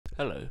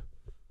Hello,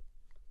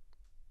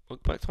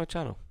 welcome back to my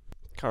channel.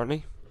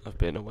 Currently, I've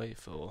been away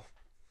for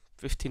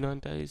 59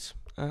 days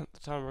at the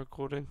time of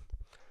recording.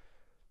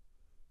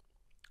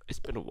 It's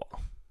been a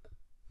while.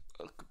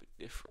 I look a bit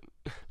different.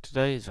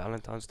 Today is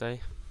Valentine's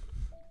Day,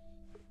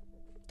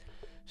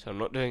 so I'm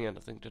not doing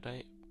anything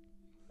today.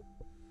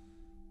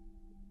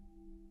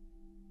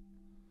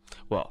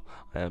 Well,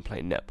 I am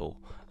playing netball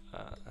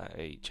at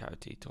a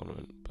charity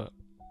tournament, but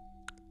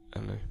I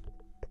don't know.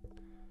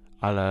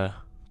 I'll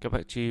get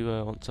back to you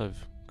once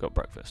I've got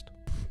breakfast.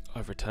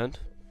 I've returned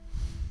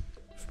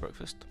for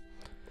breakfast.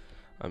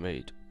 I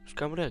made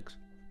scrambled eggs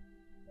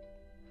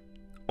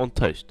on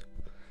toast.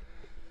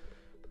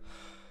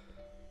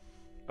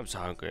 I'm so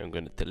hungry, I'm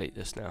going to delete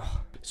this now.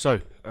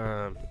 So,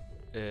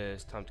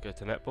 it's time to go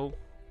to netball.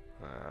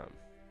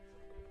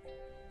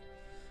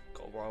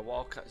 Got my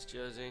Wildcats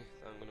jersey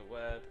that I'm going to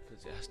wear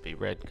because it has to be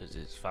red because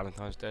it's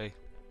Valentine's Day.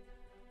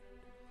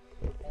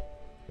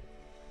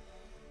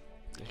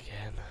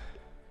 Again.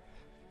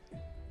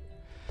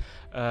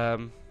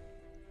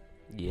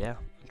 Yeah,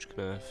 I'm just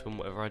gonna film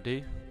whatever I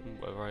do,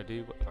 whatever I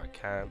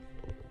can.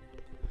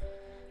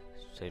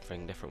 Same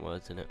thing, different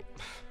words in it.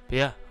 But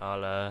yeah,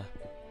 I'll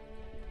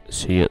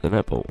see you at the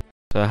netball.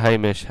 So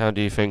Hamish, how do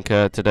you think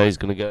today's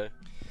gonna go?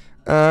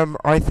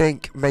 I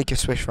think Make a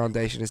Swish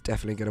Foundation is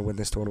definitely going to win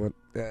this tournament.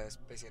 Yeah, it's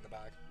basically in the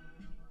bag.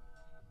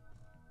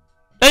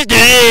 Let's do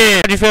it!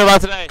 How do you feel about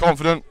today?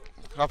 Confident.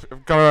 Happy.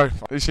 Go.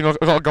 You seen? I've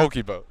got a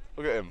goalkeeper.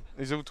 Look at him.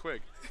 He's all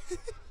twig.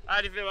 How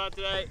do you feel about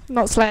today?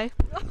 Not slay.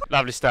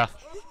 Lovely stuff.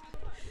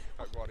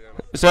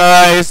 So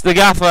it's the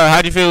gaffer.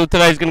 How do you feel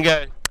today's gonna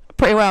go?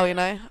 Pretty well, you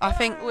know. I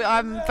think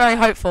I'm very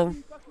hopeful.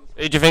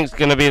 Who do you think's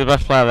gonna be the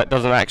best player that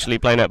doesn't actually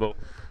play netball?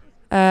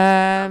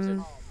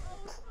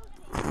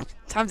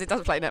 Tamsin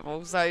doesn't play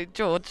netball, so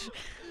George.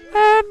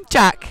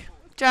 Jack.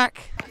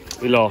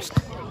 We lost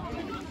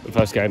the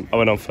first game. I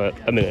went on for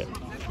a minute.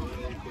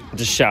 I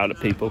just shouted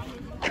at people.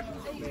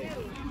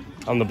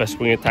 I'm the best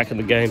wing attack in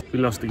the game. We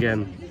lost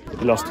again. I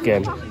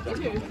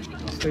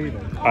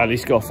at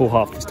least got a full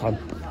half this time.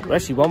 We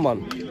actually won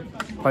one.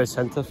 Played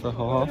centre for a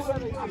whole half.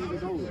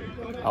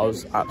 That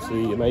was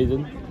absolutely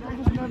amazing.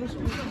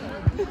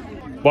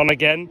 Won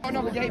again. We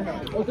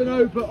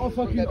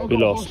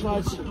lost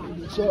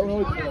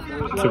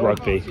to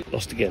rugby.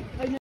 Lost again.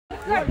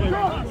 Yeah!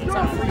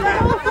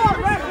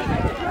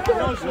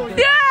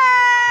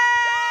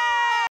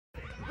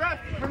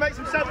 Make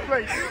some sense,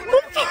 please.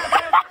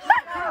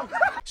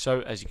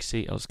 So as you can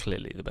see, I was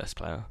clearly the best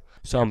player.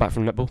 So I'm back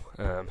from netball.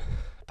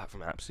 Back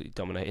from absolutely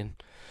dominating.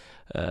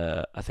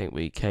 I think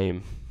we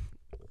came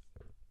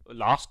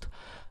last.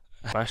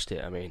 Smashed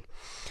it. I mean,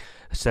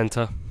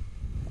 centre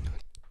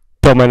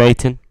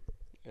dominating.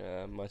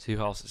 My two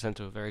halves at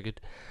centre were very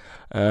good.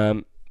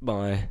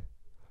 My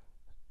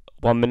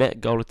 1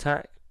 minute goal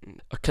attack.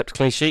 I kept a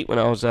clean sheet when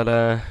I was at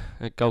a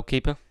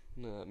goalkeeper.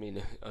 I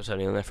mean, I was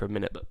only on there for a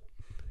minute, but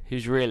he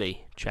was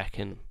really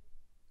checking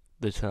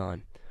the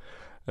time.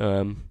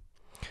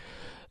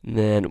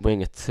 Then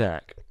wing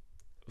attack.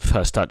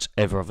 First touch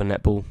ever of a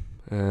netball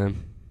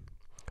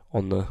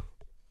on the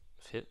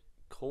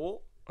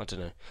court. I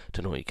don't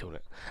know what you call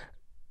it.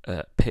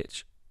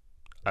 Pitch.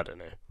 I don't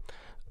know.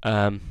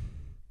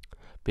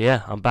 But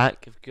yeah, I'm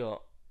back. I've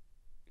got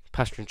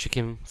pasta and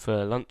chicken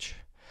for lunch,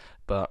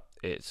 but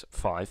it's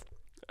 5.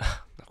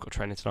 I've got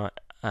training tonight,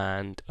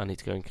 and I need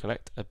to go and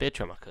collect a beer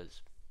trimmer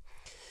because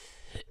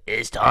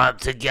it's time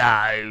to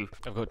go.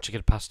 I've got chicken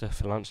and pasta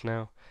for lunch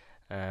now.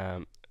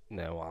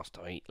 Now whilst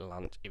I eat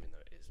lunch, even though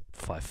it is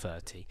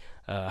 5:30,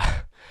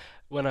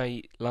 when I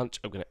eat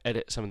lunch, I'm going to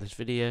edit some of this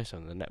video,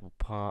 some of the netball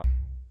part.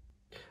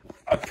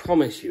 I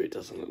promise you it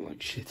doesn't look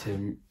like shit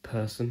in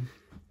person.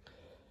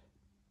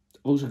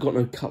 I've also got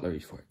no cutlery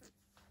for it,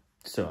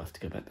 so I have to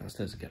go back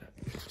downstairs and get it.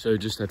 So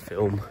just had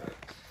film,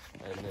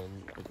 and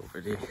then I got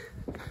ready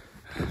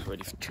for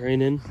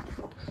training.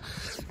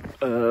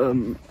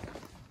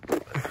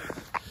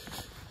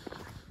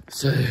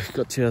 So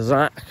got to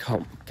that.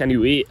 Can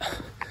you eat?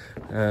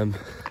 But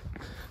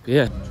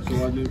yeah. So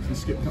I can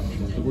skip cut.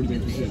 I've already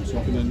been to the gym, so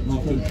I can then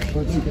I've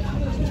got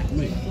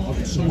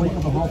so much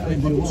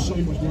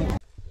more.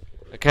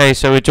 Okay,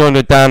 so we're joined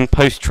with Dan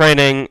post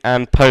training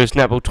and post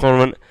netball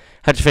tournament.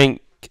 How do you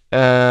think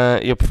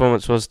your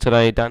performance was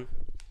today, Dan?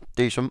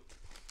 Decent.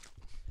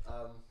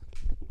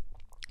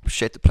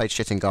 Played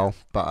shit in goal,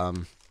 but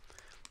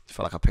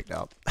felt like I picked it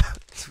up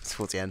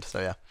towards the end.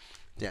 So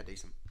yeah,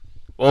 decent.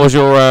 What was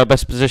your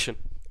best position?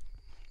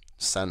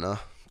 Centre,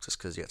 just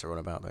because you get to run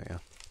about there. Yeah.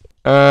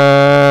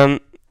 How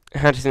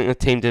do you think the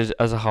team did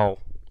as a whole?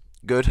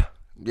 Good.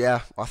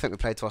 Yeah, I think we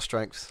played to our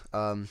strengths.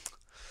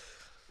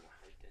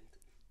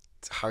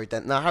 Harry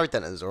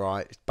Denton is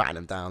alright. He's batting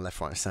him down left,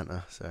 right, and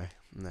centre. So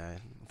no, I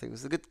think it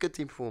was a good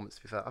team performance.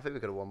 To be fair, I think we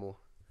could have won more.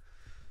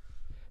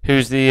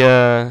 Who's the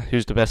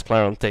best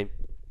player on the team?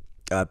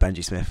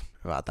 Benji Smith,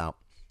 without a doubt.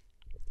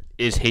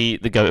 Is he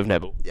the GOAT of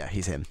netball? Yeah,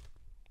 he's him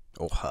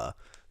or her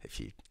if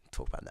you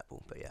talk about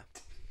netball. But yeah.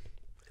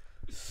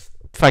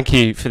 Thank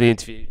you for the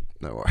interview.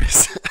 No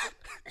worries.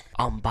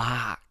 I'm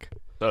back.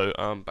 So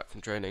I'm back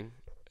from training.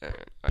 and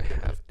I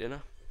have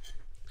dinner.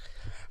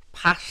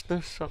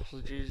 Pasta,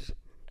 sausages,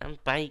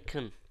 and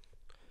bacon.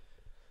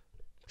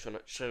 I'm trying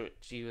to show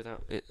it to you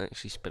without it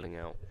actually spilling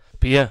out.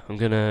 But yeah, I'm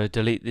gonna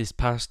delete this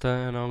pasta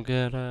and I'll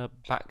get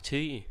back to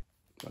you.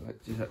 I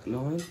like to set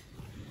live.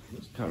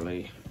 It's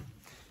currently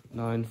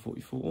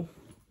 9:44.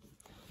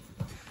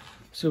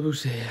 So we'll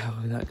see how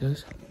that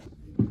goes.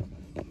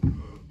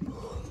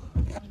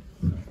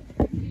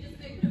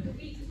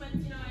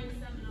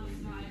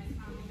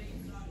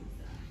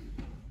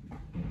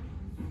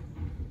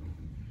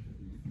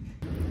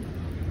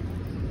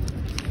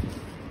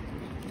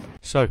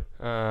 So,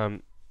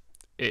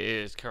 it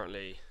is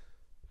currently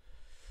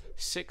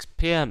 6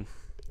 PM.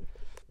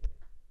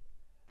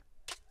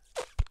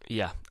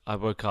 Yeah, I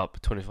woke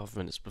up 25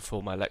 minutes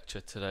before my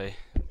lecture today,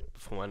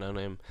 before my 9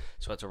 AM,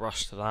 so I had to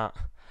rush to that,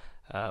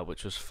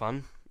 which was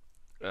fun.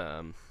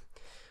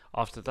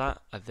 After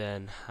that, I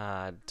then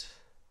had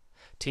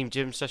team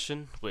gym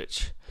session,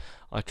 which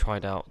I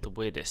tried out the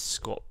weirdest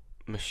squat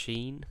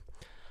machine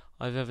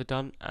I've ever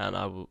done, and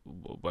I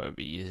won't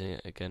be using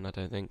it again, I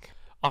don't think.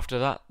 After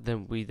that,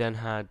 we then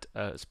had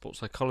sports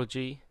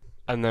psychology,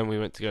 and then we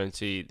went to go and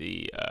see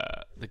the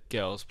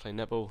girls play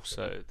netball,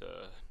 so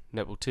the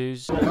netball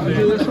 2s.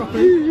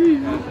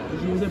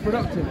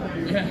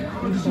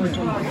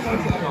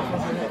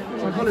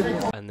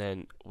 And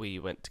then we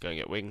went to go and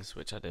get wings,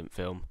 which I didn't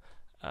film,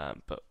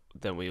 but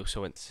then we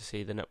also went to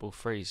see the netball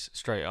 3s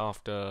straight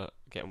after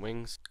getting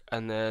wings,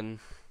 and then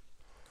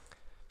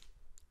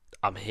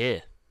I'm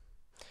here.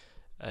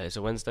 It's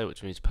a Wednesday,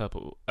 which means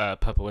Purple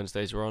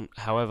Wednesdays are on.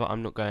 However,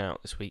 I'm not going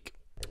out this week,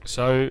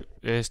 so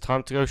it's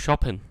time to go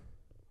shopping.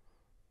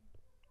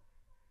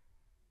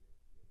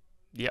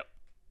 Yep.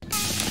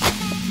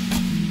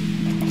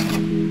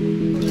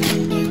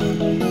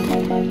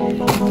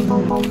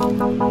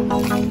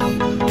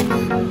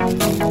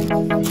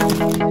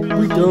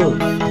 We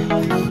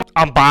done.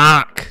 I'm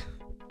back.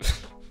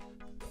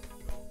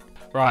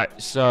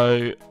 Right,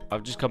 so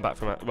I've just come back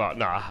from it. Well,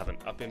 no, I haven't.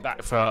 I've been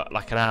back for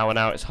like an hour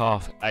now. It's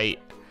 8:30.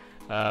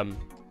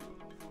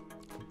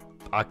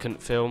 I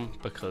couldn't film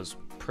because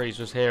Prees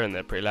was here and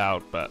they're pretty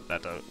loud, but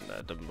that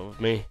doesn't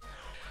bother me.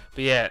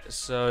 But yeah,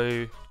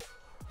 so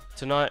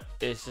tonight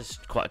is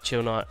just quite a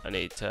chill night. I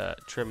need to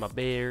trim my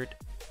beard,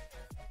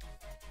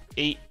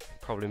 eat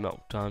probably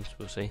multiple times.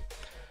 We'll see.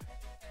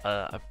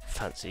 I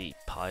fancy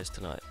pies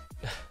tonight,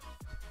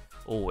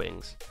 or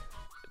wings.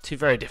 Two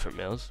very different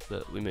meals,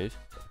 but we move.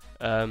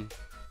 And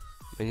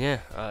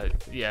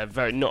yeah,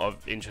 very not an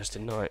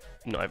interesting night.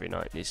 Not every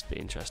night needs to be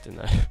interesting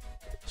though.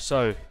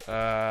 So,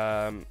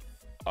 I'm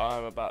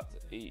about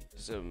to eat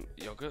some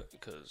yogurt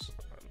because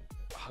I'm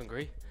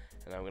hungry,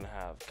 and I'm gonna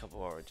have a couple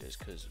of oranges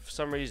because for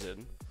some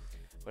reason,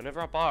 whenever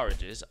I buy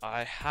oranges,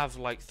 I have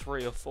like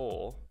 3 or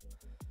 4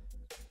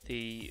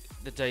 the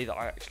day that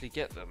I actually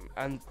get them,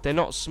 and they're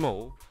not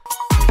small.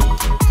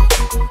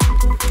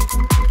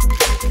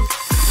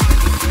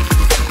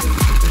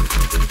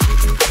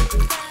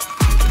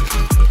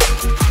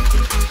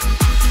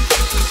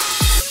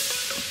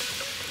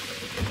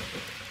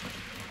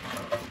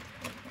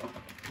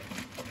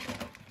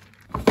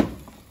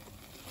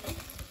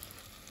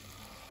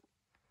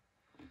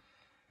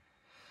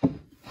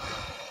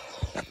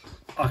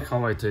 I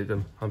can't wait to eat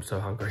them. I'm so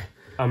hungry.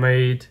 I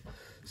made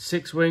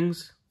 6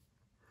 wings.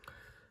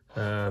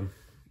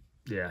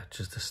 Yeah,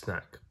 just a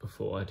snack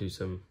before I do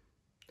some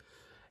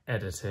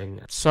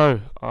editing.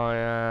 So, I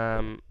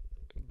am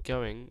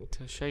going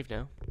to shave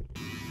now.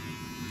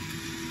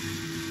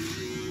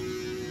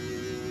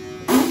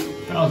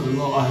 That was a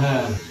lot of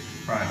hair.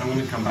 Right, I'm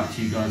going to come back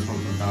to you guys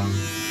once I'm done.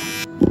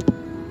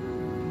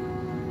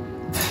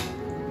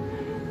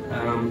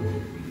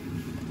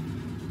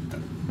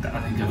 I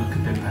think I look a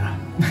bit better.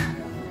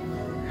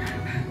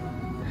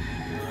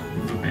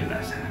 With a bit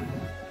less hair.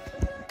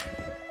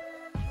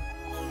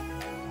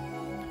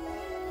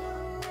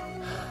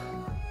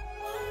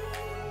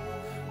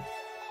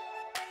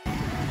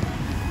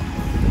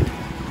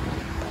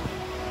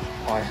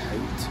 I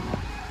hate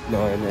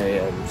 9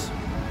 AMs.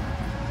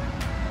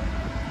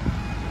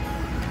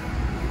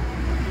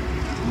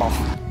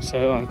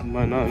 So I have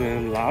my 9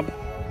 AM lab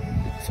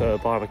for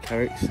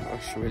biomechanics. I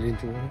should really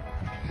enjoy it.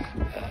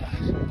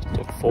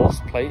 Got force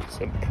plates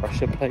and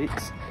pressure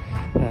plates.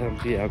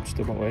 Yeah, I'm just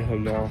on my way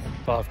home now.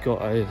 But I've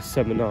got a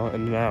seminar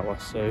in an hour,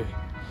 so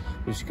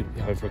we're just going to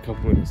be home for a couple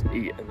of minutes,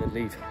 eat and then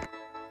leave.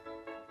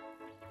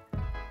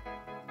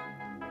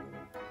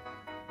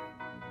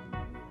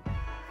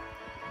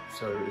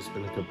 So it's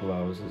been a couple of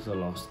hours since I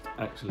last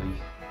actually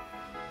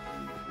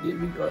give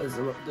you guys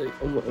an update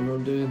on what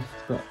I'm doing,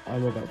 but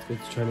I'm about to go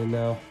to training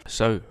now.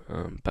 So,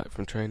 back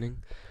from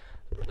training.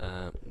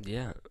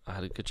 Yeah, I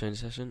had a good training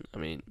session. I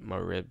mean, my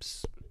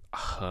ribs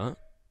hurt.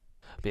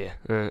 But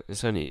yeah,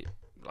 it's only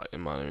like a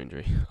minor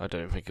injury. I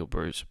don't think it'll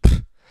bruise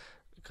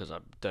because I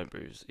don't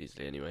bruise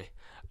easily anyway.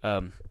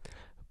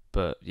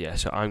 But yeah,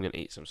 so I'm going to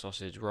eat some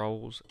sausage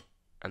rolls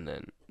and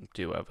then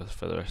do whatever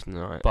for the rest of the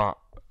night. But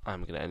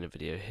I'm going to end the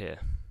video here.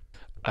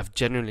 I've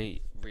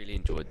generally really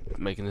enjoyed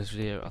making this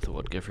video. I thought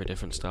I'd go for a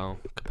different style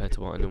compared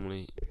to what I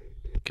normally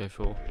go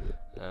for,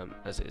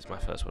 as it is my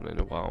first one in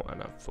a while,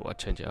 and I thought I'd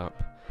change it up.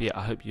 But yeah,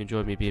 I hope you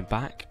enjoyed me being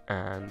back,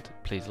 and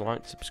please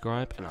like,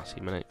 subscribe, and I'll see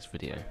you in my next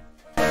video.